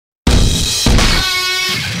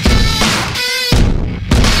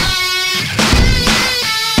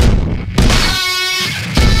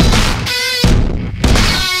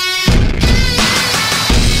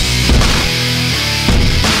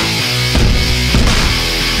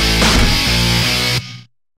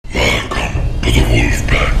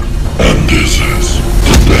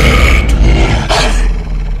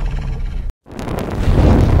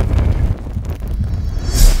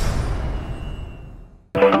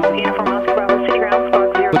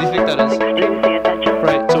that is.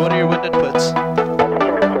 Right, so what are your wind inputs?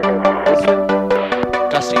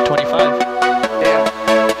 Gusty 25. Yeah.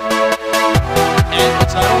 And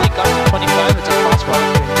it's not only Gusty 25, it's a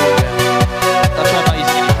crosswind. That's why I'm not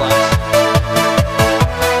using any flags.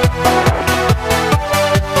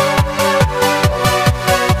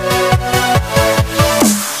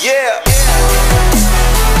 Yeah.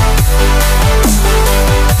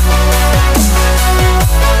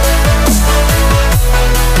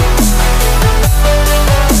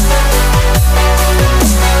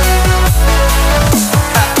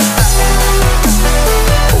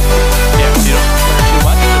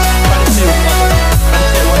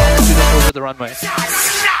 The runway.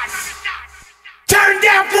 Turn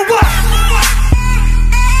down for what?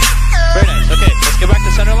 Very nice. Okay, let's get back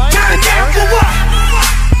to center line. Turn down for what?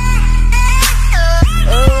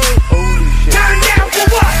 Oh, holy shit. Turn down for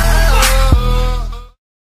what?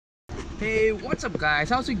 Hey, what's up guys?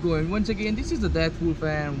 How's it going? Once again, this is the Death Wolf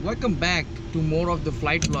and welcome back to more of the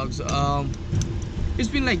flight vlogs. It's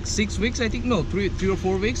been like 6 weeks, I think, no, three or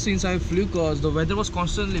 4 weeks since I flew because the weather was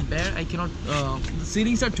constantly bad. I cannot, the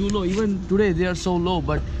ceilings are too low. Even today they are so low,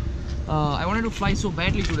 but I wanted to fly so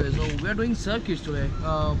badly today. So we are doing circuits today.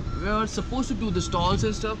 We are supposed to do the stalls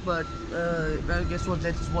and stuff, but well, guess what?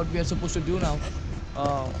 That is what we are supposed to do now.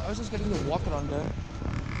 I was just getting the walk around there,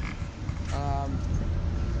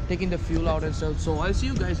 taking the fuel out and stuff. So I'll see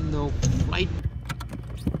you guys in the flight.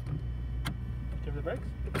 Give the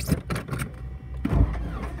brakes.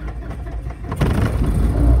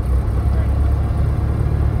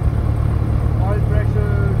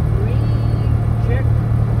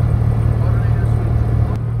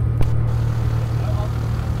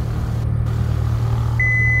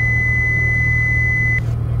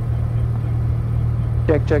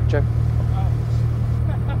 Check. Check.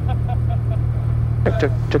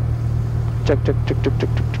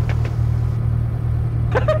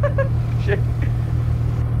 Shit.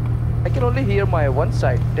 I can only hear my one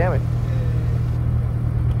side. Damn it.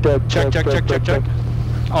 Check.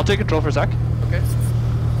 I'll take control for a sec. Okay.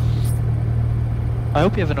 I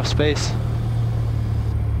hope you have enough space.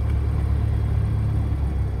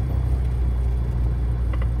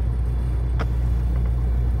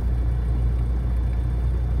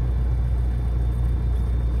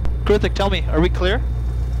 Kritik, tell me, are we clear?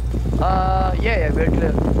 Yeah, very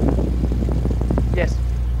clear. Yes.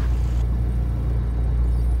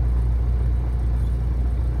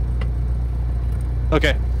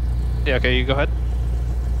 Okay. Yeah, okay, you go ahead.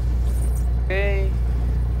 Okay.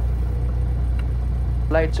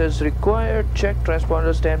 Light says required. Check.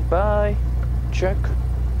 Transponder standby. Check.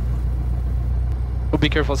 Well, be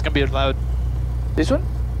careful, it's gonna be loud. This one?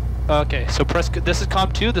 Okay, so press, this is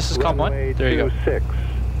COM 2, this is COM 1. There you go. 26,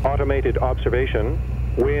 automated observation,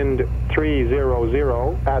 wind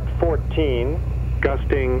 300 at 14,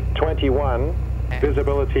 gusting 21,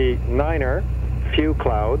 visibility 9er, few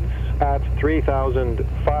clouds at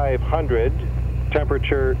 3,500,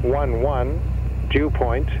 temperature 11, dew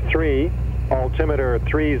point 3, altimeter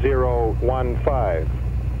 3015.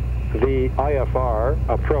 The IFR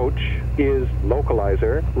approach is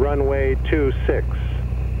localizer, runway 26.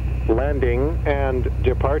 Landing and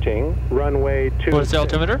departing, runway 26. What is the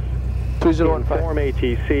altimeter? 3015. Inform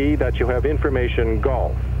ATC that you have information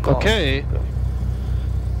golf. Okay.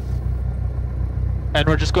 And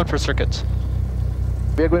we're just going for circuits.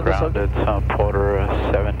 We are going to Grounded, Porter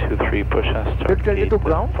 723, push us We have to tell it to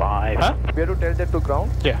ground? 5. Huh? We have to tell that to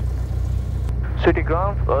ground. Yeah. City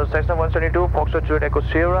ground, Cessna 172, Foxtrot Ciruit Echo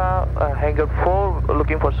Sierra, Hangar 4,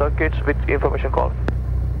 looking for circuits with information call.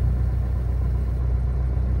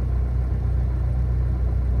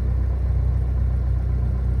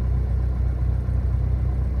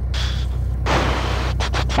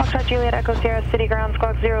 Foxtrot Juliet Echo Sierra, City Ground,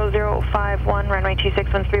 Squawk 0051, runway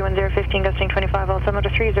 261310, gusting 25, altimeter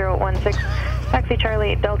 3016. Taxi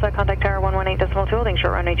Charlie Delta, contact tower 118.2, holding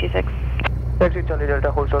short runway 26. Taxi Charlie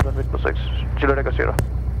Delta, hold short runway 26, Juliet Echo Sierra.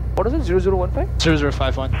 What is it, 0015?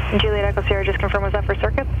 0051. Juliet Echo Sierra, just confirm, was that for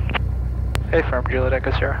circuits? Hey, firm, Juliet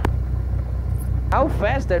Echo Sierra. How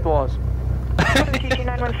fast that was? TT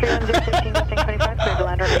 91310, gusting 25, clear to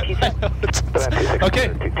land runway 26. Okay,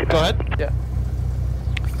 go ahead. Yeah.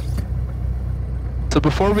 So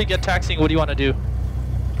before we get taxiing, what do you want to do?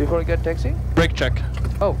 Before we get taxi? Brake check.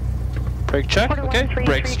 Oh. Brake check, okay.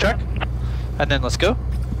 Brakes check. And then let's go.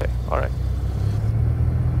 Okay, alright.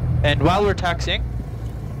 And while we're taxiing,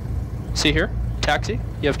 see here, taxi.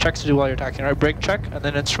 You have checks to do while you're taxiing, right? Brake check and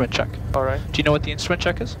then instrument check. Alright. Do you know what the instrument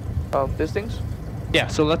check is? These things? Yeah,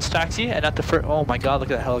 so let's taxi and at the first, oh my god, look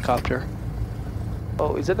at that helicopter.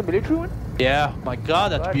 Oh, is that the military one? Yeah, my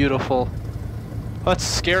god, that's What? beautiful. That's a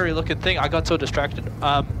scary looking thing. I got so distracted.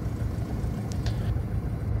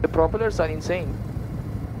 The propellers are insane.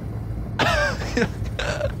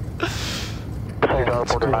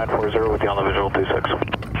 Porter 940 with you on the visual 26.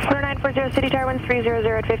 Porter 940, City Tower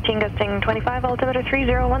 1300 at 15, gusting 25, altimeter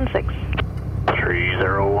 3016.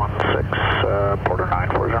 3016, Porter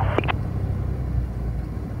 940.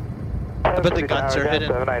 I bet the guns are hidden.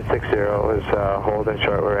 7960 is holding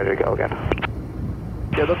short, we're ready to go again.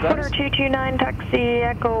 Yellow Porter guns. 229, taxi,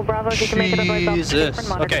 Echo, Bravo, you can make it a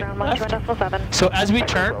Jesus. Okay, left. So as we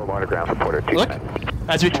turn, look,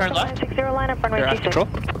 as we turn left, 60, line up, runway you're out of 26. control.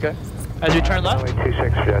 Okay. As we turn left,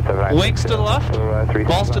 wings to the left,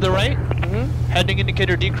 balls to the right, heading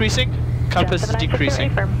indicator decreasing, compass is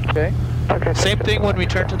decreasing. Okay. Same thing when we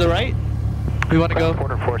turn to the right. We want to go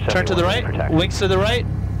turn to the right, wings to the right,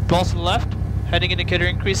 balls to the left, heading indicator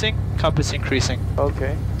increasing, compass increasing.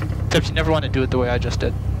 Okay. Except you never want to do it the way I just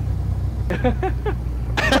did.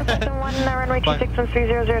 Runway 26 and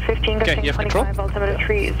 300 15, Okay, gusting you have control? 25, altimeter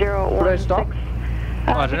 3016. Would I stop?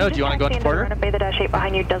 I don't know, do you want to go into Porter? The dash 8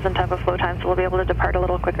 behind you doesn't have a flow time, so we'll be able to depart a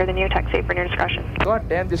little quicker than you. Taxi apron your discretion. God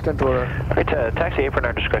damn this controller. Alright, taxi apron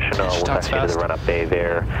our discretion. We'll talks taxi to fast. the run-up bay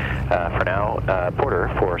there for now. Porter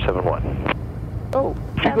 471. Oh,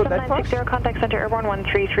 you go that fast? 7960, contact center airborne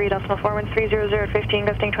 133.4, winds 300 at 15,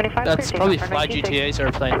 gusting 25. That's clear probably takeoff, Fly runway 26. GTA's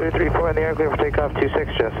airplane. 234 in the air, clear for takeoff,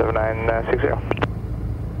 26, just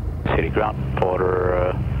 7960. City ground,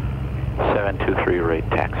 Porter 723 rate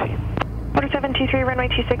taxi. Porter 723, runway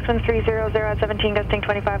 26, winds 300 at 17, gusting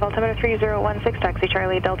 25, altimeter 3016, taxi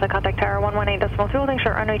Charlie, Delta, contact tower 118.2, holding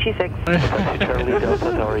short runway 26. Charlie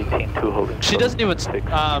Delta Tower 18 2 holding. She doesn't even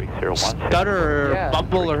stutter or Yeah.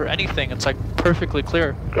 mumble or anything. It's like perfectly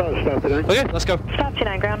clear. Okay, let's go. Stop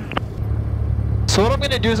T9 ground. So what I'm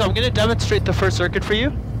going to do is I'm going to demonstrate the first circuit for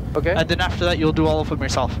you, Okay. and then after that you'll do all of them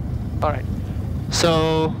yourself. Alright.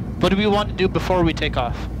 So what do we want to do before we take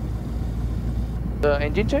off? The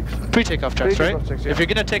engine checks? Pre-takeoff checks, right? Pre-takeoff checks, yeah. If you're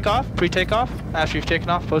going to take off, pre-takeoff. After you've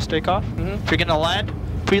taken off, post-takeoff. If you're going to land,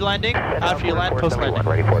 pre-landing. After you land, post-landing.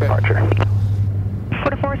 Ready for departure.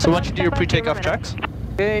 Porter 4, So once you do your pre-takeoff checks,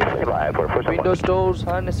 Okay. Goodbye, Porter 471. Windows, doors,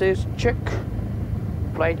 harnesses, check.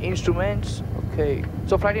 Flight instruments. Okay.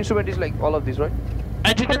 So flight instrument is like all of these, right?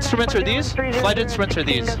 engine instruments are these, flight instruments are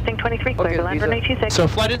these. Gusting 23, Okay, clear to land these are- runway 26. So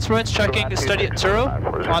flight instruments checking steady at 0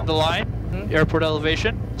 on the line, airport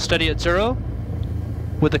elevation, steady at 0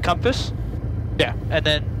 with the compass. Yeah, and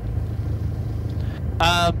then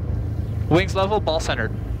wings level, ball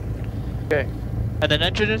centered. Okay. And then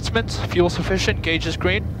engine instruments, fuel sufficient, gauge is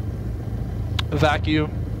green,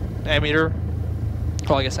 vacuum, ammeter.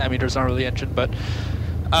 Well, I guess ammeter's not really engine, but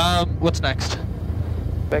what's next?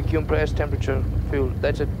 Vacuum, press, temperature, fuel.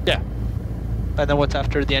 That's it. Yeah. And then what's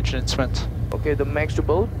after the engine instruments? Okay, the max to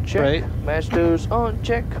both, check. Right. Masters on,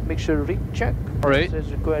 check. Mixture rig, check. Right.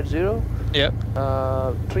 Says required 0. Yep.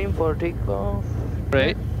 Trim for takeoff.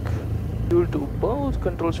 Right. Fuel to both,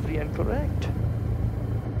 controls free and correct.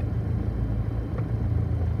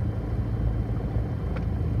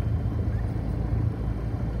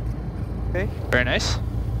 Okay, Very nice.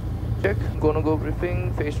 check. Go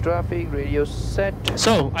briefing, face traffic, radio set.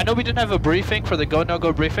 So, I know we didn't have a briefing for the go,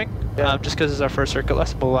 no-go briefing, Yeah. just because it's our first circuit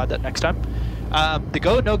lesson, but we'll add that next time. The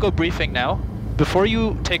go, no-go briefing now, before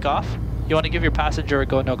you take off, you want to give your passenger a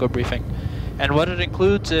go, no-go briefing. And what it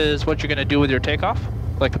includes is what you're going to do with your takeoff,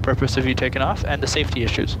 like the purpose of you taking off, and the safety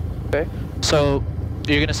issues. Okay. So,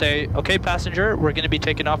 you're going to say, okay, passenger, we're going to be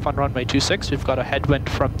taking off on runway 26. We've got a headwind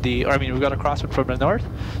from the, or I mean, we've got a crosswind from the north,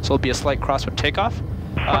 so it'll be a slight crosswind takeoff.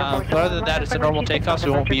 But other than that, it's a normal takeoff, so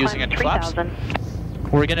we won't be using any flaps.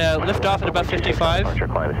 We're going to lift off at about 55,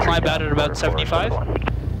 climb out at about 75,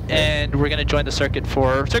 and we're going to join the circuit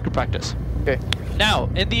for circuit practice. Okay. Now,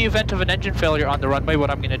 in the event of an engine failure on the runway, what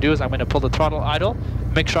I'm going to do is I'm going to pull the throttle idle,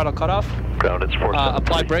 make throttle cutoff, Ground, it's 473.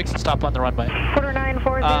 apply brakes, and stop on the runway. Porter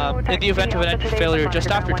 940, In the event of an engine failure just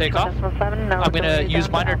after takeoff, I'm going to use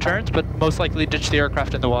minor turns, but most likely ditch the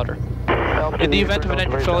aircraft in the water. In the event of an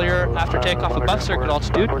engine failure after takeoff above circuit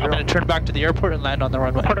altitude, I'm going to turn back to the airport and land on the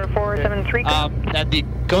runway. Porter 473, And the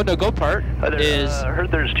go-no-go part is I heard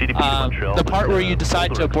there's GDP Montreal. the part where you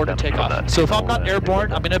decide to abort and take off. So if I'm not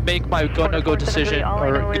airborne, I'm going to make my go-no-go decision,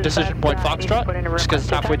 or decision point Foxtrot, just because it's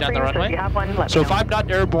halfway down the runway. So if I'm not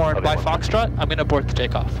airborne by Foxtrot, I'm going to abort the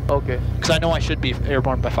takeoff. Okay. Because I know I should be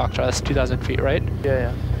airborne by Foxtrot. That's 2,000 feet, right?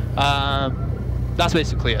 Yeah, That's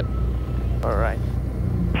basically it. yeah. Alright.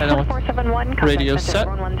 And then 471, radio set.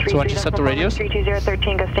 So once you set the radios,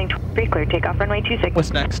 32013, gusting 23, clear takeoff runway 26.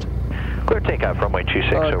 what's next? Clear takeoff, runway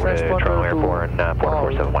 26 over to transponder Toronto to Airport and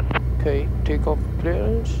Porter 471. Okay, takeoff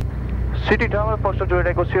clearance. City Tower, postal to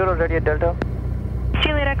Echo Sierra, ready at Delta.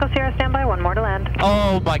 Juliet Echo Sierra, standby, one more to land.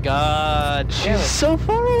 Oh my god, she's so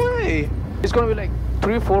far away. It's gonna be like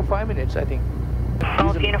 3, 4, 5 minutes, I think.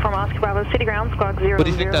 Golf Uniform Oscar Bravo, City Ground, Squawk 0. What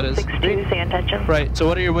do you think that is? 62, say intention. Right, so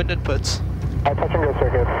what are your wind inputs? Touch and go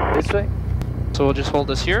circuit. This way. So we'll just hold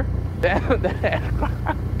this here. Damn, that aircraft.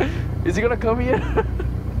 Is he gonna come here?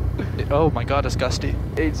 Oh my god, it's gusty.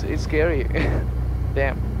 It's scary.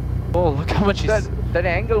 Damn. Oh, look how much he's... That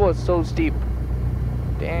angle was so steep.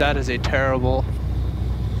 Damn. That is a terrible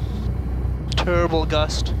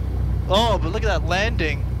gust. Oh, but look at that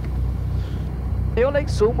landing. They have like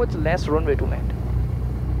so much less runway to land.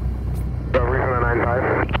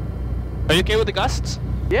 Are you okay with the gusts?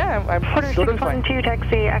 Yeah, I'm totally fine. 612,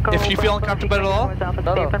 taxi, Echo. If you feel uncomfortable at all? No,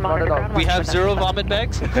 not at all. We have 0 vomit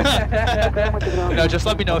bags. No, just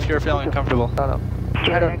let me know if you're feeling uncomfortable. No.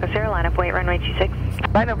 Juliet Echo Sierra, line up, wait, runway 26.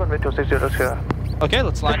 Line up runway 26, Sierra. Okay,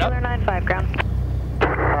 let's line up. Fueler 95, ground.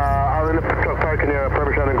 I'm in the park. Can you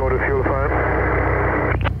permission and go to fuel 5?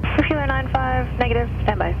 Fueler 95, negative,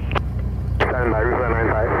 standby. Stand by, refuel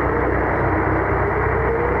 95.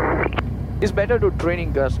 It's better to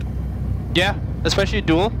training gust. Yeah, especially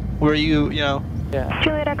dual, where you know. Yeah.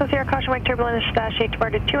 Juliet Echo Sierra, caution wake turbulence, dash 8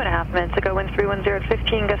 departed 2.5 minutes ago, wind 310 at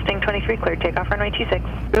 15, gusting 23, cleared takeoff, runway 26.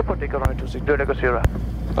 Airport takeoff runway 26, Juliet Echo Sierra.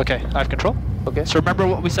 Okay, I have control. Okay. So remember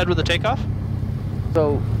what we said with the takeoff?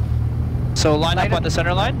 So line up on the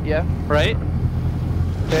center line, yeah. right?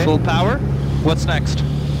 Okay. Full power. What's next?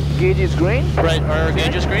 Gauge is green. Right, our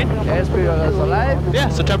gauge is green. Airspeed is alive. Yeah,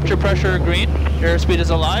 so temperature, pressure, green. Airspeed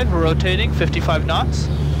is alive, we're rotating, 55 knots.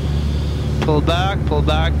 Pull back, pull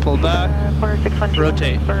back, pull back. Quarter 612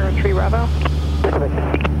 Rotate. for 3 Bravo.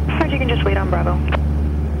 Or you can just wait on Bravo.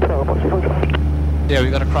 Yeah, we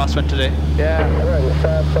got a crosswind today. Yeah.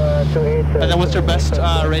 And then what's our best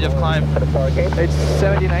rate of climb? It's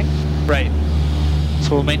 79. Right.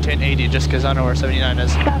 So we'll maintain 80 just because I know where 79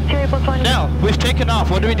 is. Now, we've taken off.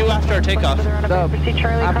 What do we do after our takeoff?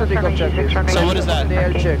 After takeoff check. So what is that? The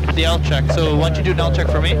L check. The L check. So why don't you do an L check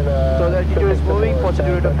for me? So the altitude is moving, possible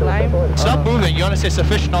rate of climb. It's not moving. You want to say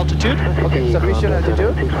sufficient altitude? Okay, sufficient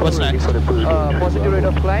altitude. What's next? Positive rate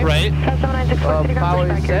of climb. Right.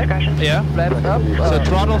 Power is set. Yeah. Flaps up. So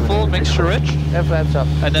throttle full, mixture rich, And flaps up.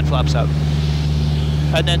 and then flaps up.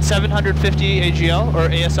 And then 750 AGL or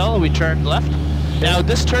ASL, we turn left. Now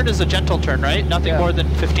this turn is a gentle turn, right? Nothing more than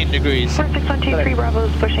 15 degrees. 4612 Bravo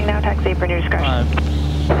is pushing now, taxi for new discretion.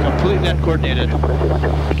 Completely uncoordinated.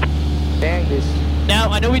 Dang this.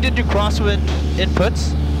 Now I know we didn't do crosswind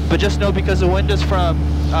inputs, but just know because the wind is from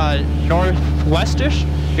northwestish,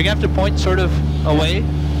 you're gonna have to point sort of away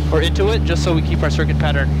or into it just so we keep our circuit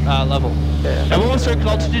pattern level. Yeah. Now what was circuit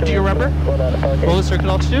altitude, do you remember? What was circuit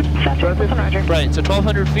altitude? Roger. Right, so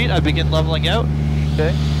 1200 feet, I begin leveling out.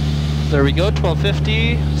 Okay. There we go,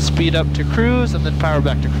 1250, speed up to cruise, and then power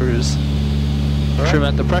back to cruise. Right. Trim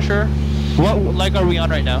out the pressure. What leg are we on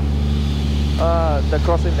right now? The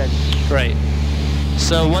Crosswind Leg. Right.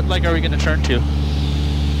 So what leg are we going to turn to?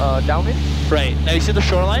 Downwind? Right. Now you see the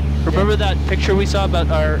shoreline? Remember that picture we saw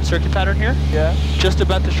about our circuit pattern here? Yeah. Just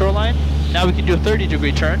about the shoreline? Now we can do a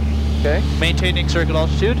 30-degree turn, Okay. maintaining circuit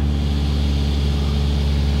altitude.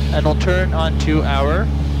 And we'll turn onto our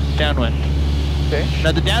downwind. Okay.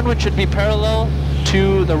 Now the downwind should be parallel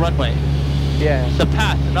to the runway. Yeah. The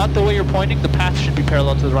path, not the way you're pointing, the path should be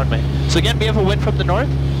parallel to the runway. So again, we have a wind from the north,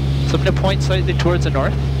 so I'm going to point slightly towards the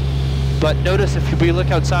north. But notice if we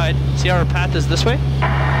look outside, see how our path is this way?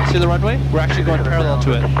 See the runway? We're actually going parallel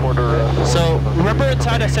to it. So remember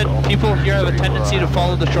inside I said people here have a tendency to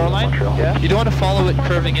follow the shoreline? Yeah. You don't want to follow it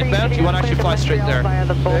curving inbound, you want to actually fly straight there.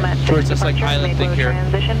 Towards this like island thing here.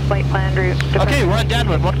 Okay, we're on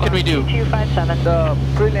downwind, what can we do? The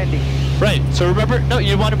pre-landing. Right, so remember, no,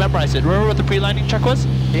 you want to memorize it. Remember what the pre-landing check was?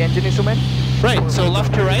 The engine instrument. Right, so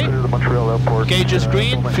left to right, gauge is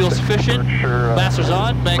green, fuel sufficient, master's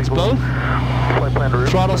on, banks both,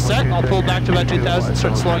 throttle set, I'll pull back to about 2000,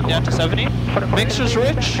 start slowing down to 70, mixer's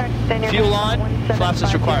rich, fuel on, flaps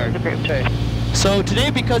is required. Okay. So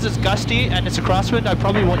today, because it's gusty and it's a crosswind, I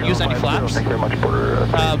probably won't use any flaps. We'll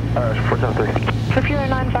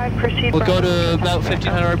go to about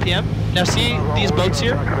 1500 RPM. Now see these boats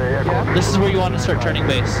here? Yeah. This is where you want to start turning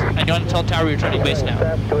base. And you want to tell tower you're turning base now.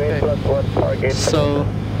 So,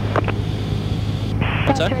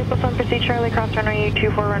 what's that? Proceed Charlie, cross runway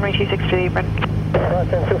 24, runway 26 to the apron.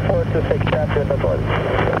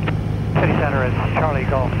 City center is Charlie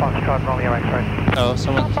Golf, Foxtrot, Romeo X-ray. Oh,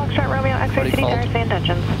 someone. Foxtrot, Romeo X-ray, city called. tires, say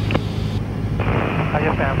intentions.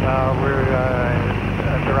 Yes, ma'am. We're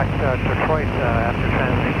direct Detroit after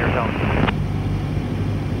transiting your zone.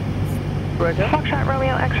 Foxtrot,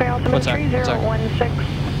 Romeo X-ray, altimeter What's that?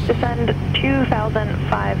 3016. Descend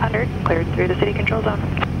 2,500, cleared through the city control zone.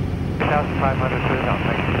 2,500 clear zone,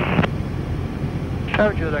 thank you.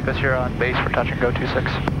 Tower Juliet Echo Sierra on base for touch and go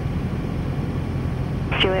 26.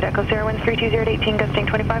 Juliet Echo Sierra, winds 320 to 18, gusting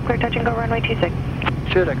 25, clear touch and go runway 26.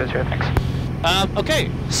 Juliet Echo Sierra, thanks. Okay,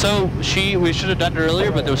 so we should have done it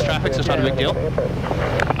earlier, but there was traffic, so it's not a big deal.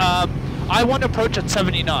 I want to approach at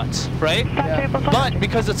 70 knots, right? Yeah. But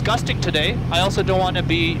because it's gusting today, I also don't want to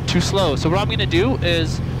be too slow. So what I'm going to do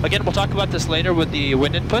is, again, we'll talk about this later with the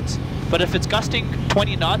wind inputs, but if it's gusting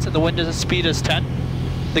 20 knots and the wind speed is 10,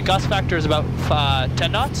 the gust factor is about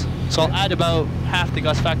 10 knots. So I'll add about half the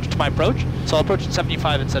gust factor to my approach. So I'll approach at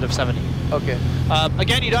 75 instead of 70. Okay.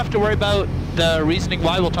 Again, you don't have to worry about the reasoning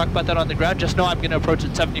why. We'll talk about that on the ground. Just know I'm going to approach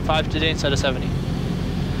at 75 today instead of 70.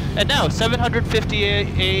 And now,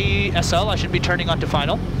 750 ASL, I should be turning onto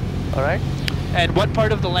final. Alright. And what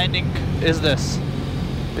part of the landing is this?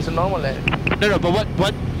 It's a normal landing. No, but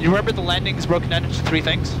what, you remember the landing is broken down into 3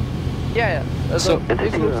 things? Yeah. So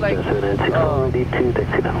this looks like...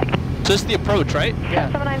 So this is the approach, right?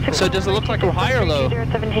 Yeah. So does it look like we're high or low? Yeah,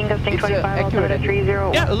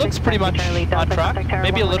 it looks pretty much on track.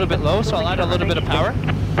 Maybe a little bit low, so I'll add a little bit of power.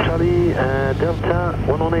 Charlie, Delta,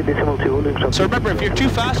 118.2. So remember, if you're too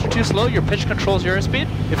fast or too slow, your pitch controls your airspeed.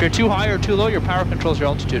 If you're too high or too low, your power controls your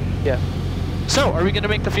altitude. Yeah. So, are we going to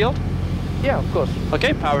make the field? Yeah, of course.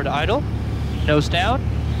 Okay, power to idle, nose down,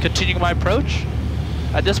 continuing my approach.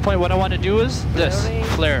 At this point, what I want to do is this,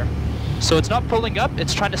 flare. So it's not pulling up,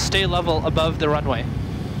 it's trying to stay level above the runway.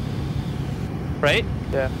 Right?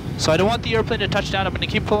 Yeah. So I don't want the airplane to touch down. I'm going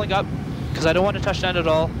to keep pulling up because I don't want to touch down at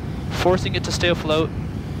all, forcing it to stay afloat.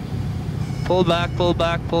 Pull back, pull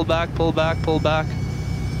back, pull back, pull back, pull back.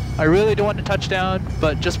 I really don't want to touch down,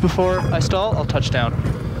 but just before I stall, I'll touch down.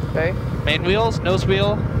 Okay. Main wheels, nose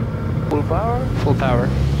wheel. Full power? Full power.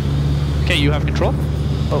 Okay, you have control.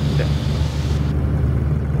 Oh, okay.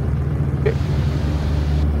 Okay.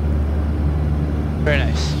 Very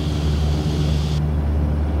nice.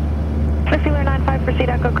 Receiver 95, proceed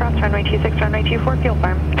Echo Cross, runway 26, runway 24, fuel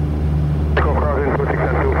farm. Echo Cross, 26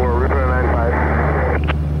 and 24, Receiver 95.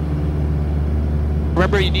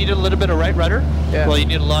 Remember, you need a little bit of right rudder? Yeah. Well, you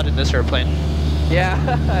need a lot in this airplane. Yeah,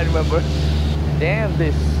 I remember. Damn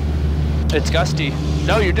this. It's gusty.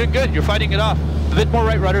 No, you're doing good. You're fighting it off. A bit more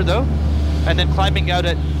right rudder, though. And then climbing out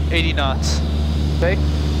at 80 knots. Okay.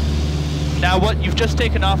 Now, what you've just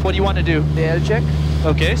taken off, what do you want to do? The L check.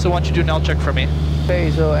 Okay, so why don't you do an L check for me? Okay,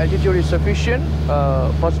 so altitude is sufficient.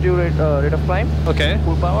 Positive rate of climb. Okay.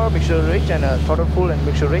 Full power, mixture reach, and throttle full and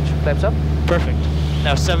mixture reach. Flaps up. Perfect.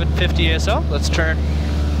 Now 750 ASL. Let's turn.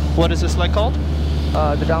 What is this leg called?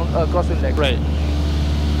 The Crosswind Leg. Right.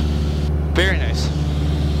 Very nice.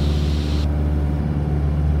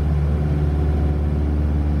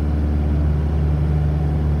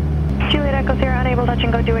 Juliet Echo Sierra, unable touch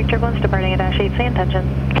and go due wake turbulence, departing at dash 8, say intention.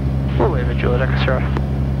 We'll wave at Juliet Echo Sierra.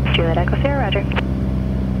 Juliet Echo Sierra, roger.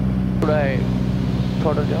 Should I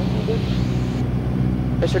throttle down a bit?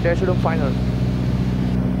 I should dash it on final.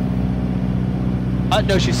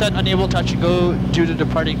 No, she said unable touch and go due to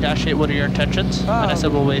departing dash 8. What are your intentions? And I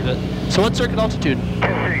said we'll wave it. So what circuit altitude?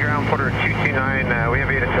 Kansas City ground, quarter 229. We have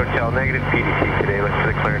Avis Hotel, negative PDC today. Let's for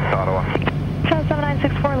the clearance to Ottawa.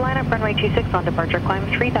 7964, line up runway 26 on departure, climb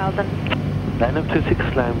 3000. Line up 26,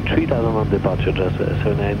 climb 3000 on departure, just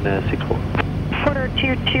 7964. Quarter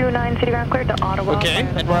 229, city ground cleared to Ottawa. Okay,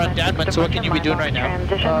 and we're on downwind, so what can you be doing right now?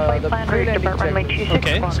 Transition, flight plan, route depart runway 26.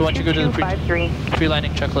 Okay, so why don't you go to the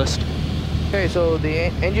pre-landing checklist? Okay, so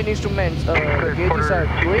the engine instruments, the gauges are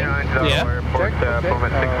green. Yeah. Airport,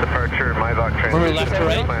 moment 6 departure, Myvoc train. We're left to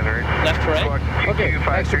right? Left to right? Okay,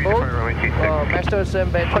 master bolt, master's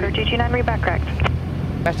battery. Quarter 229, read back correct.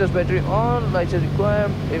 Master's battery on, lights as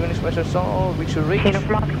required, even if master's on, we should reach. Unit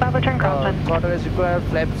from Oscar Bravo, turn crosswind. Quarter is required,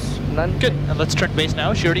 flaps none. Good, and let's turn base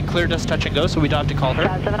now. She already cleared us touch and go, so we don't have to call her.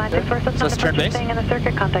 7964, So let's turn base. staying in the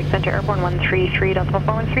circuit, contact center airborne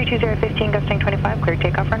 133.4132015, gusting 25, clear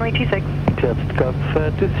takeoff runway 26. Clear takeoff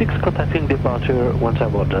 26, contacting departure once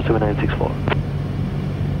aboard, 7964.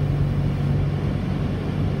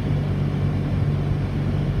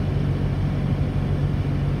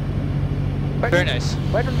 Very nice.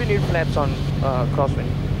 Why don't we need flaps on Crosswind?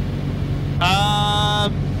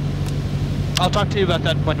 I'll talk to you about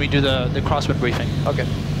that when we do the Crosswind briefing. Okay.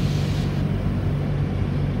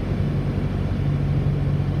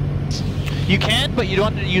 You can, but you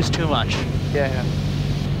don't want to use too much. Yeah.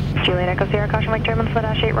 Juliet Echo Sierra, caution wake turbulence,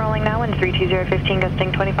 dash 8 rolling now, wind 32015,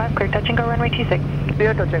 gusting 25, clear touch and go runway 26.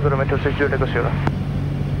 Clear touch and go runway 26, Juliet Echo Sierra.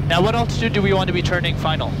 Now what altitude do we want to be turning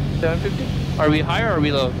final? 750. Are we high or are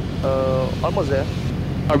we low? Almost there.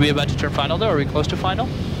 Are we about to turn final though? Are we close to final?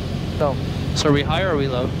 No. So are we high or are we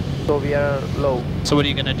low? So we are low. So what are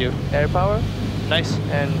you gonna do? Air power Nice.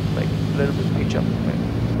 and like a little bit pitch up. Right?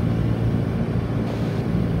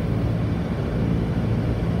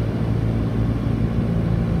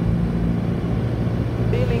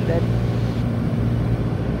 Feeling that.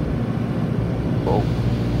 Oh.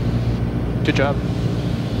 Good job.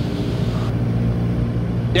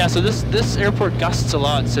 Yeah, so this airport gusts a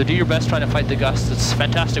lot, so do your best trying to fight the gusts. It's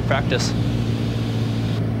fantastic practice.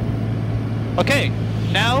 Okay,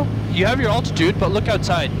 now you have your altitude, but look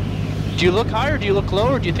outside. Do you look high or do you look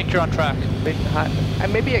low or do you think you're on track? Bit high. I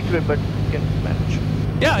may be accurate, but you can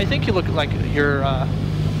manage. Yeah, I think you look like you're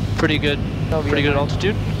pretty good. No, Pretty good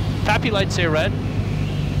altitude. Tappy lights say red,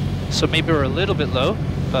 so maybe we're a little bit low,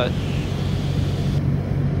 but.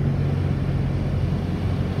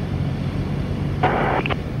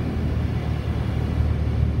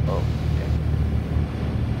 Oh, okay.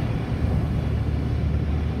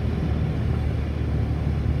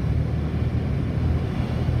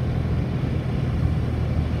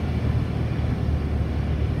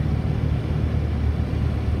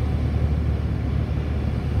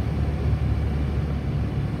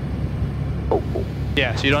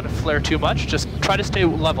 Yeah, so you don't have to flare too much, just try to stay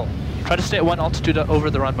level. Try to stay at one altitude over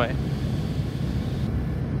the runway.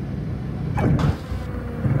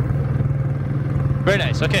 Very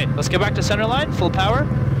nice, okay, let's get back to center line, full power.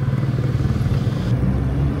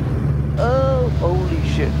 Oh, holy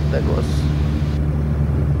shit, that was...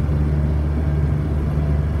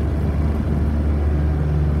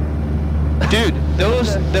 Dude,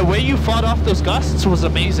 the way you fought off those gusts was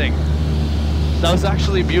amazing. That was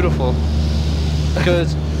actually beautiful.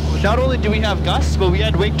 Because not only do we have gusts, but we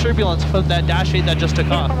had wake turbulence from that Dash 8 that just took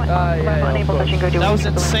off. That was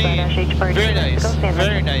insane. Very nice.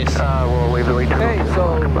 Very nice. We'll wave the wake Okay,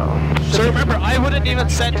 So remember, I wouldn't even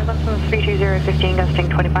send... 32015, gusting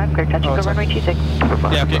 25, clear touching, go runway 26.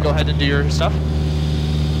 Yeah, okay, go ahead and do your stuff.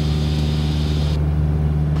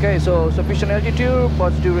 Okay, so sufficient altitude,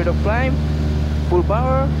 positive rate of climb, full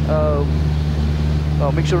power,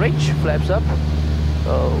 mixture range, flaps up,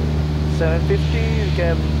 750, you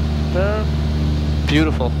can turn.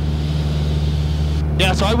 Beautiful.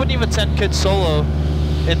 Yeah, so I wouldn't even send kids solo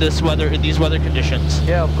in this weather, in these weather conditions.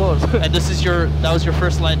 Yeah, of course. And this is that was your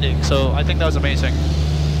first landing, so I think that was amazing.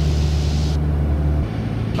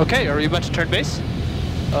 Okay, are you about to turn base?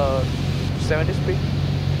 70 speed.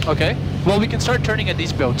 Okay. Well, we can start turning at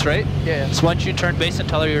these boats, right? Yeah. So once you turn base and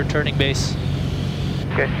tell her you're turning base.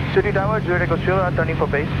 Okay. City Tower, 0 Echo Sierra, turning for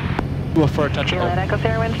base. Well, for attention. Juliet Echo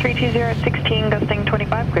Sierra winds 32016, gusting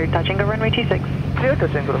 25, clear touching, go runway 26. Clear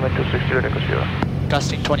touching, go runway 26, 0 Echo Sierra.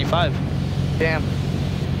 Gusting 25. Damn.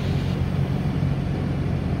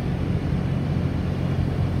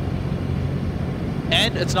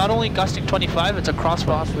 And it's not only gusting 25, it's a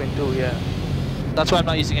crosswind. Crosswind too, yeah. That's why I'm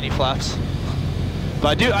not using any flaps.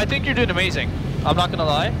 But I think you're doing amazing. I'm not gonna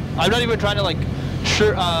lie. I'm not even trying to like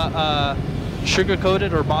sugarcoat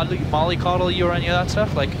it or mollycoddle you or any of that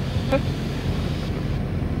stuff. Like,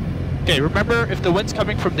 okay, remember if the wind's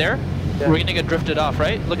coming from there, we're gonna get drifted off,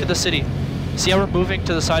 right? Look at the city. See how we're moving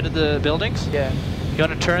to the side of the buildings? Yeah. You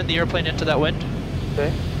want to turn the airplane into that wind?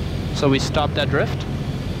 Okay. So we stop that drift.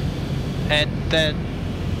 And then,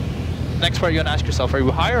 next part you want to ask yourself, are you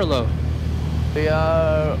high or low? We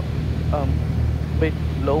are bit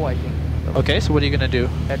low, I think. Okay, so what are you going to do?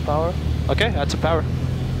 Add power. Okay, add some power.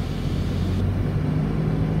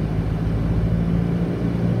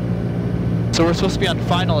 So we're supposed to be on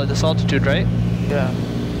final at this altitude, right? Yeah.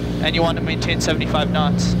 And you want to maintain 75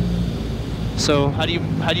 knots. So how do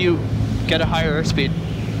you get a higher airspeed?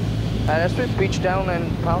 Airspeed, pitch down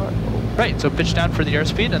and power. Right, so pitch down for the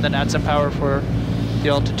airspeed and then add some power for the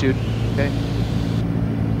altitude. Okay.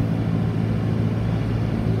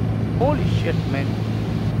 Holy shit, man.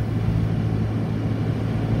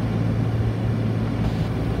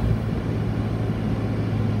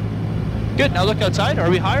 Good, now look outside. Are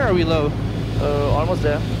we high or are we low? Almost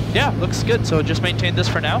there. Yeah, looks good. So just maintain this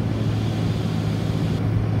for now.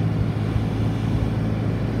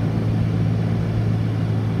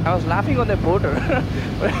 I was laughing on the border.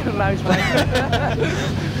 Now it's fine.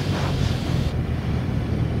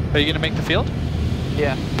 Are you going to make the field?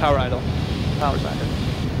 Yeah. Power idle. Power idle.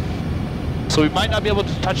 So we might not be able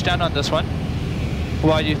to touch down on this one.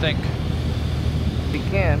 Why do you think? We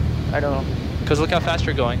can. I don't know. Because look how fast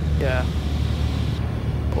you're going. Yeah.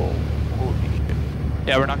 Oh, holy shit.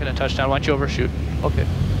 Yeah, we're not going to touch down. Why don't you overshoot? Okay.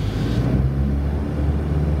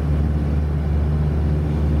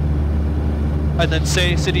 And then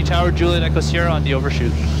say City Tower, Juliet Echo Sierra on the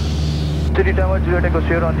overshoot. City Tower, Juliet Echo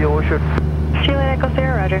Sierra on the overshoot. Juliet Echo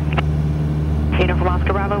Sierra, roger. Uniform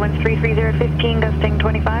Oscar Bravo, winds 33015, gusting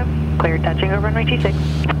 25. Cleared, touching over runway 26.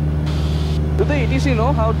 Do the ETC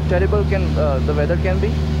know how terrible can the weather can be?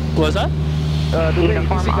 What was that? Do the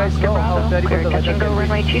ETC guys know how terrible the weather can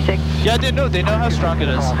runway 26. Yeah, they know how strong it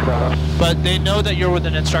is. But they know that you're with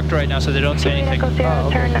an instructor right now, so they don't say anything. Echo Sierra,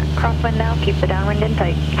 turn crosswind now, keep the downwind in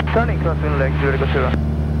tight. Turning Crosswind Leg, Ciruit Echo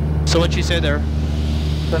Sierra. So what'd she say there?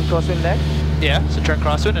 Turn Crosswind Leg? Yeah, so turn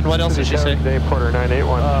crosswind, and what else did she say? Porter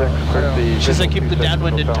 9816. She said keep the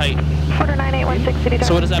downwind in tight. Porter 9816, city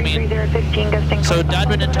So what does that mean? 33015, gusting So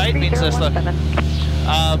downwind in tight means this, look.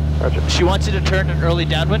 She wants you to turn an early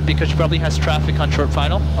downwind because she probably has traffic on short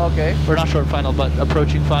final. Okay. Or not short final, but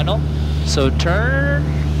approaching final. So turn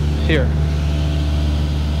here.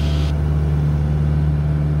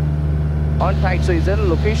 On tight, so is there a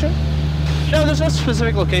location? No, there's no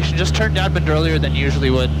specific location. Just turn downwind earlier than you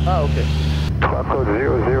usually would. Oh, okay. Code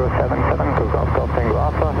 0077, goes off Golf Tango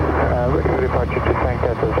Alpha, ready for departure to St.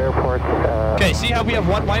 Catharines Airport. Okay, see how we have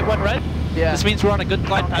one white, one red? Yeah. This means we're on a good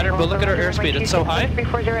glide pattern, but look at our airspeed, it's so high.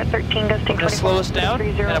 340 at 13, gusting 24. Gonna slow us down,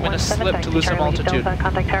 and I'm gonna slip to lose some altitude.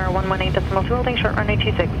 Contact tower 118.2, holding short runway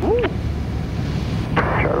 26.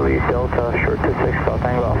 Charlie Delta, short 26, Golf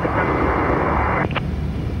Tango Alpha.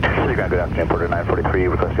 City Ground, good afternoon, Porter 943,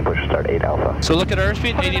 requesting push to start 8 Alpha. So look at our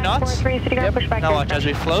airspeed, 80 knots. Yep. Now watch, as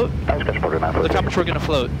we float, look how much we're gonna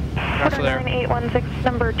float. That's Porter there. 9816,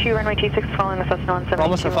 number 2, runway 26, following the Cessna 172.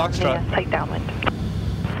 Almost a Foxtrot. Tight downwind.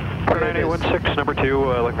 Porter 9816, number 2,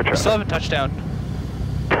 looking for We still haven't touched down.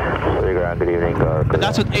 City Ground, good evening. And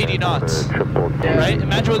that's with 80 knots, right?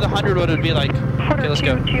 Imagine with 100 what it would be like. Okay, let's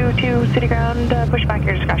go. 222, City Ground, push back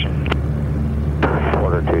your discretion.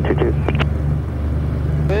 Porter 222.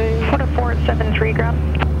 Porter 473, ground.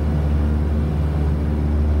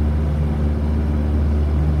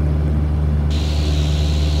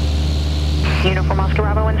 Uniform Oscar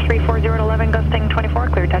Bravo, winds 340 at 11, gusting 24,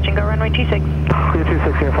 clear touch and go runway 26.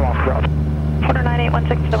 226 here from Oscar Bravo. Porter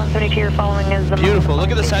 9816 to 172, you're following is the Beautiful, look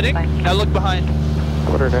at the setting. Now look behind.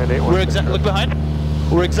 Porter 9816. Look behind.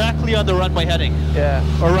 We're exactly on the runway heading. Yeah.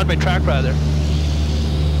 Or runway track rather.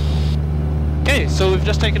 Okay, so we've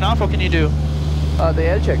just taken off, what can you do? The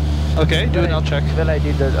L check. Okay, do an L check. Well, I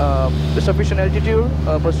did the sufficient altitude,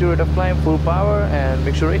 pursue rate of climb, full power, and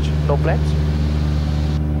mixture reach, no plans.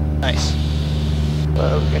 Nice. We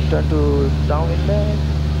can turn to downwind leg.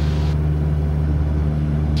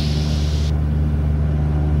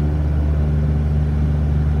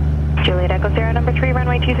 Juliet Echo Sierra, number 3,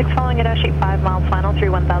 runway 26, following a dash 85 miles final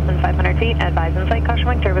through 1,500 feet. Advise insight, caution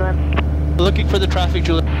wing turbulence. Looking for the traffic,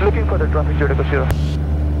 Juliet. Looking for the traffic, Juliet Echo Sierra.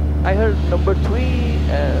 I heard number 3.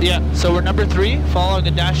 Yeah, so we're number 3, following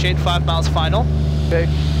a dash 85 miles final. Okay.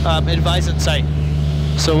 Advise in sight.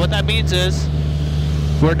 So what that means is,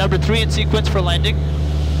 we're number 3 in sequence for landing.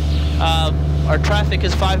 Our traffic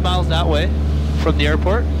is 5 miles that way from the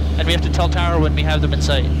airport, and we have to tell tower when we have them in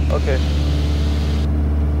sight. Okay.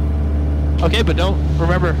 Okay, but don't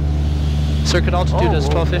remember, circuit altitude is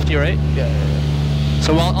 1250, right? Yeah.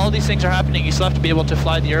 So while all these things are happening, you still have to be able to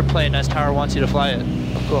fly the airplane as tower wants you to fly it.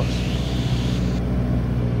 Of course.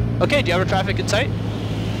 Okay, do you have a traffic in sight?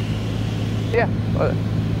 Yeah.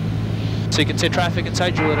 So you can say traffic in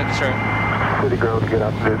sight, Juliet Echo Sierra. City Ground, good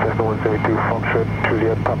afternoon, Cessna 172, Foxtrot,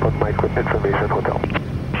 Juliet, Papa Mike with information hotel.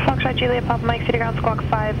 Foxtrot, Juliet, Papa Mike, City Ground, Squawk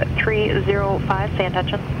 5305, stay in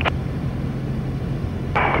attention.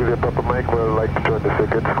 Juliet, Papa Mike, would like to join the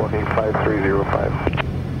circuit, squawking 5305.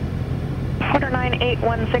 Porter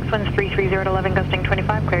 9816, winds 330 at 11, gusting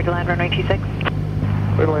 25, clear to land runway 26.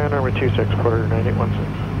 Clear to land, runway 26, Porter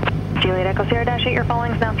 9816. Juliet Echo Sierra, dash 8, your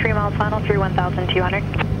following is now 3 miles final through 1,200.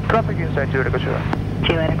 Traffic inside, Juliet Echo Sierra.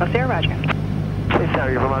 Juliet Echo Sierra, roger. Hey,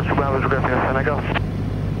 sorry, from Oscar Bravo, requesting a San Go.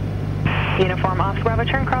 Uniform Oscar Bravo,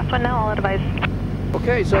 turn crosswind now, all advise.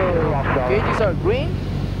 Okay, so gauges are green,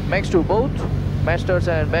 max to both, masters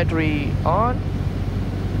and battery on,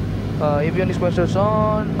 avionics masters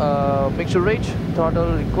on, mixture reach,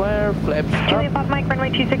 throttle require, flaps Juliet up. Papa Mike, runway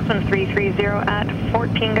 26, winds 330 at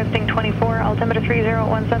 14, gusting 24, altimeter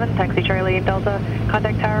 3017, taxi Charlie Delta,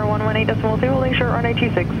 contact tower 118.2, holding short runway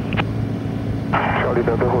 26. Charlie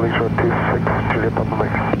Delta, holding short 26, Juliet, Papa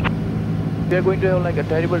Mike. We are going to have like a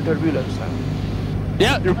terrible turbulence now.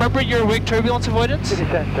 Yeah, remember your wake turbulence avoidance? City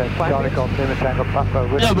Center, Charlie Golf Tango Tango Papa.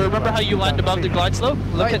 Yeah, but remember how you land above the glide slope?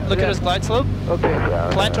 Look at his glide slope. Okay.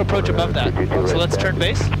 Plan to approach above that. So let's turn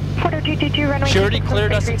base. Porter 222, runway She already 26,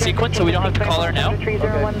 cleared us in sequence, so we don't have to call her now.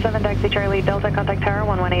 3017, taxi Charlie Delta, contact tower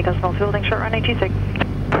 118.2, holding short runway 26.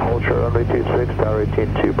 Hold short runway 26, tower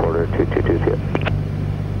 182, Porter 222,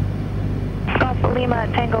 Lima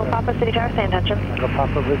Tango Papa City Tower, say intention. Tango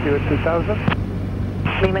Papa with you at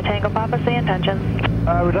 2000. Lima Tango Papa, say intention.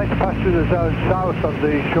 We'd like to pass through the zone south of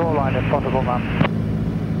the shoreline if possible, ma'am.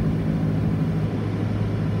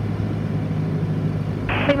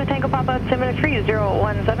 Lima Tango Papa, altimeter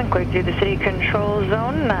 3017, clear through the city control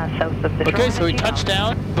zone, south of the Okay, shoreline. so we touched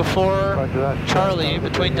down before Charlie,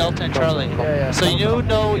 between Delta and Charlie. So you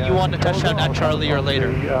know you want to touch down at Charlie or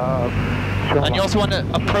later. And you also want to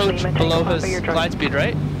approach below his glide speed,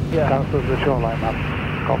 right? Yeah. South of the shoreline,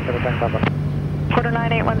 ma'am. Copy the Tango Papa. Quarter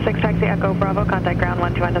 9816, taxi Echo Bravo, contact ground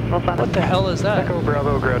 121.7. What the hell is that? Echo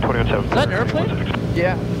Bravo, ground 21.7. Is that an airplane?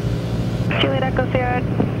 Yeah. Juliet Echo Sierra,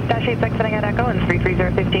 dash 86 heading at Echo, and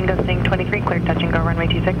 33015, gusting 23, clear touch and go runway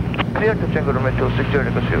 26. Clear touch and go runway 26, Juliet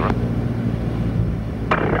Echo Sierra.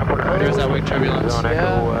 There's that wing turbulence.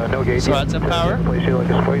 Yeah. No gauge. So add some power.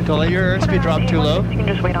 Don't let your airspeed drop too low. You can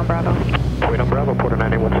just wait on Bravo. Wait on Bravo, Porter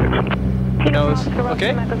 9816. Nose.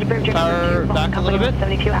 Okay. Power back a little bit.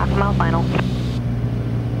 72, half a mile final.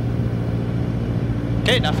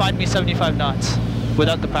 Okay, now find me 75 knots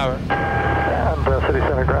without the power. And City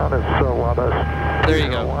Center ground is Wabas. There you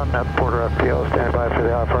go. 01 at Porter FPO, stand by for the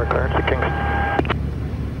IFR clearance to Kingston.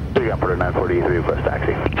 So you got Porter 943, request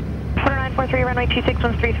taxi. Porter 943, runway 26,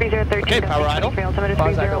 1333013. Okay, power idle. Altimeter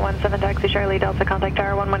 3017, taxi Charlie Delta, contact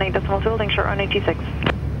tower 118.2, holding short runway 26.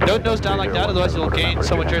 Don't nose down like that, otherwise you'll gain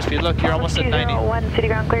so much airspeed. Look, you're almost at 90. 201, city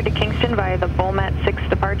ground cleared to Kingston via the Bulmet 6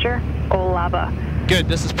 departure, Olaba. Good,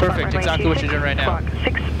 this is perfect, exactly what you're doing right now.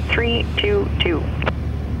 6322.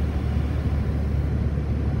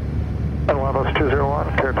 And Wabas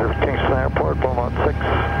 201, cleared to Kingston Airport, Beaumont 6,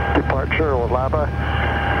 departure, Olaba.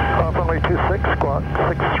 Off runway 26, squawk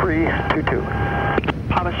 6322.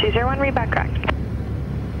 Papa 201, read back correct.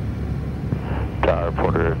 Tower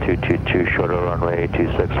Porter 222, shorter runway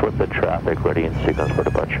 26 with the traffic ready in sequence for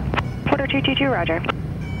departure. Porter 222, roger.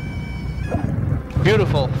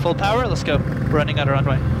 Beautiful, full power, let's go. We're running out of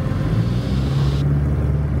runway.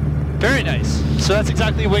 Very nice. So that's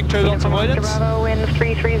exactly wing turbulence avoidance. Bravo, wind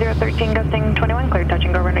 33013, gusting 21, clear touch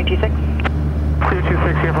and go runway 26. Clear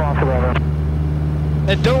 26 here from Oscar Bravo.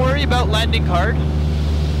 And don't worry about landing hard.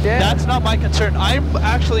 Yeah. That's not my concern. I'm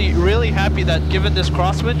actually really happy that given this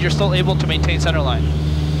crosswind, you're still able to maintain center line.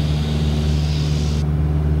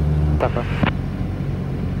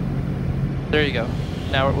 There you go.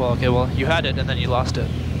 Now, well, okay, well, you had it and then you lost it.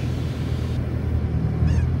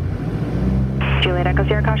 Juliet Echo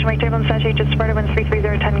Sierra, caution wake turbulence, dash 8 just departed, wind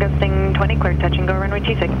 33010, gusting 20, clear touch and go runway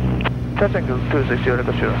 26. Touch and go 26, Juliet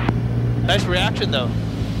Echo Sierra. Nice reaction though.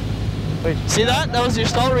 Wait. See that? That was your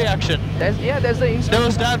stall reaction. That's the instant.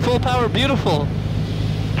 Nose down, full power, beautiful.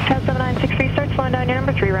 17963, start slowing down your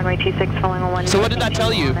number 3, runway 26, following on 1. So what did that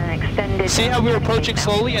tell you? See how we were approaching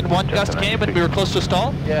slowly and one gust came and we were close to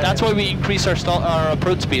stall? Yeah. That's why we increased our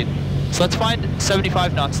approach speed. So let's find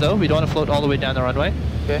 75 knots though. We don't want to float all the way down the runway.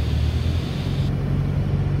 Okay.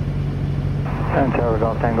 And Tower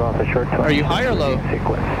Golf Tango off a short 20. Are you high or low?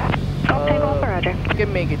 Sequence. Golf Tango Alpha, roger. You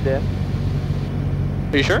can make it there.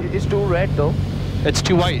 Are you sure? It's too red though. It's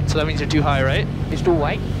too white, so that means you're too high, right? It's too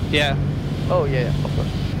white. Yeah. Oh yeah, of course.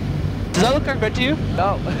 Does that look like red to you?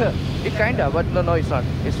 No, it kinda, but no, it's not.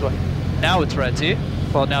 It's white. Now it's red, see?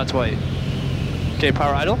 Well, now it's white. Okay,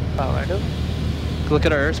 power idle. Power idle. Look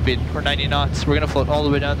at our airspeed. We're 90 knots. We're gonna float all the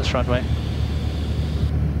way down this runway.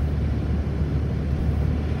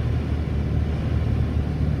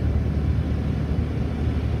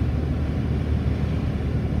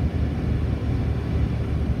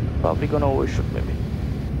 Probably gonna overshoot maybe.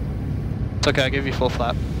 It's okay, I'll give you full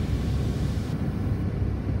flap.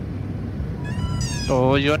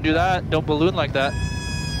 Oh, you don't do that. Don't balloon like that.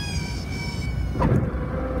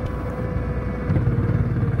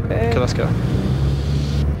 Okay, let's go.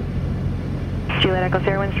 Juliet Echo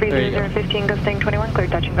Sierra, wind 33015, gusting 21, clear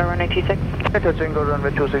touch and go runway 26. Touch and go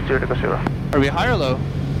runway 26, Juliet Echo Sierra. Are we high or low?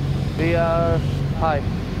 We are high.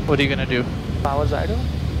 What are you gonna do? Power's idle.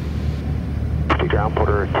 Ground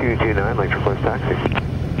Porter 229, like request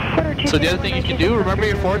taxi. So the other thing you can do, remember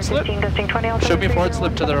your forward slip? Show me forward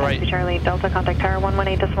slip to the right. Charlie Delta, contact tower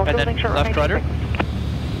 118.2, And then left rudder.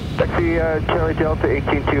 Taxi Charlie Delta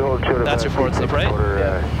 182, hold short. That's your forward slip, right?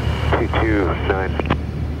 Porter 229.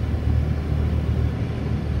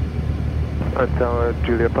 Tower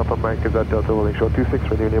Juliet Papa Mike is at Delta holding short 26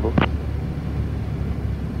 for the enable.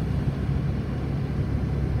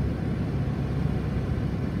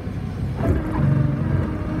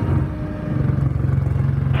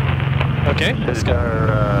 Okay, let's go.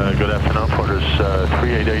 Good afternoon, Porter's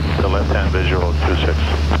 388, the left-hand visual 26.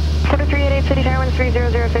 Porter 388, City Tower, wind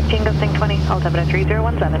 30015, gusting 20, altimeter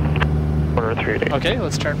 3017. Porter 388. Okay,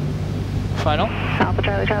 let's turn final. Alpha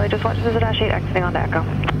Charlie Charlie, just watch this dash 8 exiting on Echo.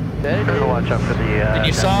 There it is. Watch out for the... And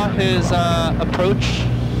you saw his approach.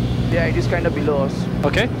 Yeah, it is kind of below us.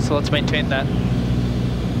 Okay, so let's maintain that.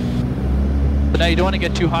 But now you don't want to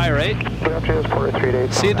get too high, right?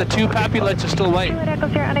 See, the two PAPI lights are still white. Juliet Echo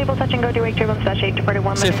Sierra, unable touch and go to wake turbulence dash 8 departed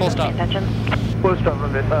 1 Say minute. full stop. Attention. Full stop,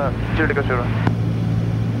 Ciruit Echo Sierra.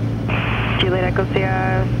 Juliet Echo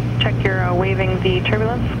Sierra, check your waving the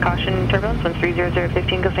turbulence. Caution turbulence, winds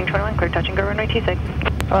 30015, gusting 21, clear touch and go runway 26.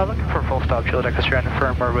 Looking for full stop, Juliet Echo Sierra, and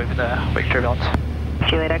confirm we're waving the wake turbulence.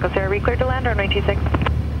 Juliet Echo Sierra, re-cleared to land, runway 26.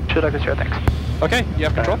 Juliet Echo Sierra, thanks. Okay, you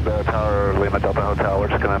have control. Tower, Lima Delta Hotel, we're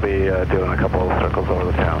just going to be doing a couple of circles over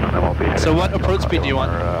the town, and then we'll be... So what approach speed do you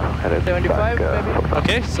want? 75 maybe?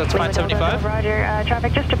 Okay, so that's fine, 75. Roger,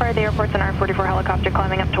 traffic just departed the airport's an R44 helicopter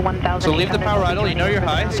climbing up to 1,000. So leave the power idle, you know you're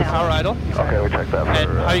high, so power idle. Okay, we checked that.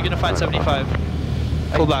 And how are you going to find 75?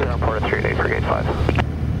 Pull back. Port 38 for gate 5.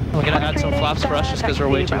 We're going to add some flaps for us just because we're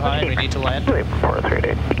way too high and we need to land. Port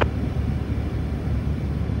 38.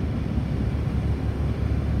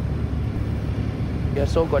 You're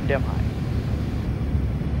so goddamn high.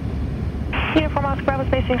 Uniform Oscar Bravo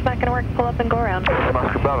spacing's not going to work. Pull up and go around.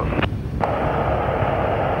 Oscar Bravo.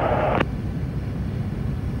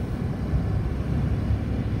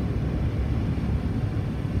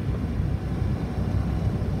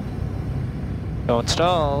 Don't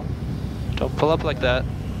stall. Don't pull up like that.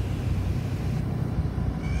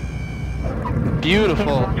 Beautiful.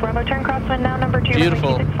 Uniform Bravo, turn crosswind now, number 2.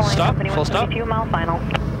 Beautiful. 26, Stop, company full stop. 122 mile final.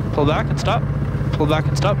 Pull back and stop. Pull back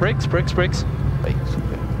and stop. Brakes, brakes, brakes. Brakes,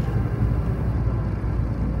 okay.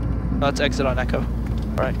 Let's exit on Echo.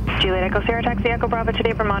 Alright. Juliet Echo Sierra, taxi Echo Bravo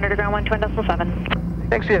today from monitor ground 120.7.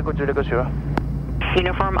 Taxi Echo, Juliet Echo Sierra.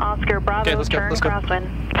 Uniform Oscar Bravo, Okay, let's go, turn let's go. crosswind.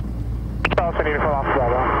 South Uniform Oscar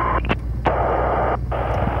Bravo.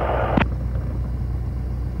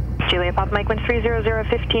 Juliet Pop Mike, winds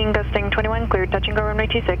 30015, gusting 21, clear touch and go runway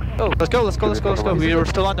 26. Oh, let's go, let's go, let's go, let's go. We are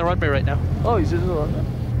still on the runway right now. Oh, is this the one?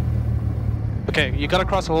 Okay, you gotta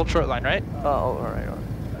cross the whole short line, right? Oh, alright,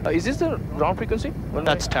 alright. Is this the ground frequency?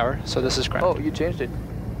 That's tower, so this is ground. Oh, you changed it.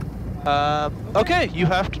 Okay, you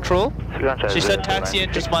have control. She said taxi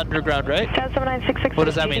in, just monitor ground, right? Tab 7966, What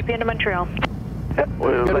does that mean? GTP into Montreal.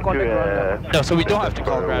 We'll Gotta look contact to, No, so we don't have to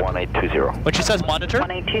call ground. 1820. When she says monitor,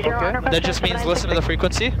 1820 Okay. on request. that just means listen to the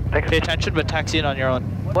frequency, pay attention, but taxi in on your own.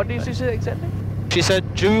 What did she say exactly? She said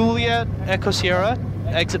Juliet Echo Sierra,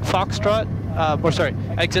 exit Foxtrot,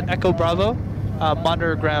 exit Echo Bravo,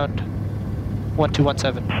 monitor ground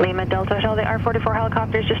 1217. Lima Delta Hotel, the R44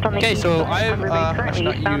 helicopters just on the Okay, east so side. I have, Currently actually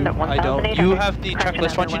not eastbound you, at I don't. 1,800. You have the Correction,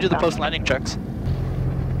 checklist, why don't you do the 1,000. post-landing checks?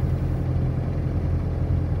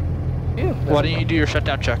 Yeah. Why don't you do your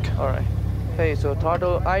shutdown check? Alright. Hey, so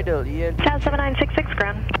throttle idle, EL. Jazz 7966,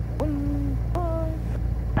 ground.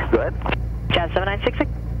 Go ahead. Jazz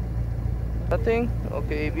 7966. Nothing?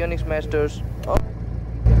 Okay, avionics masters. Oh.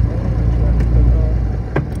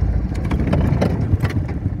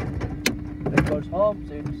 Records home,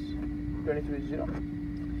 so it's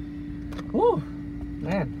 23.0. Whew,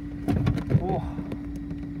 man. Oh,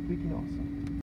 freaking awesome.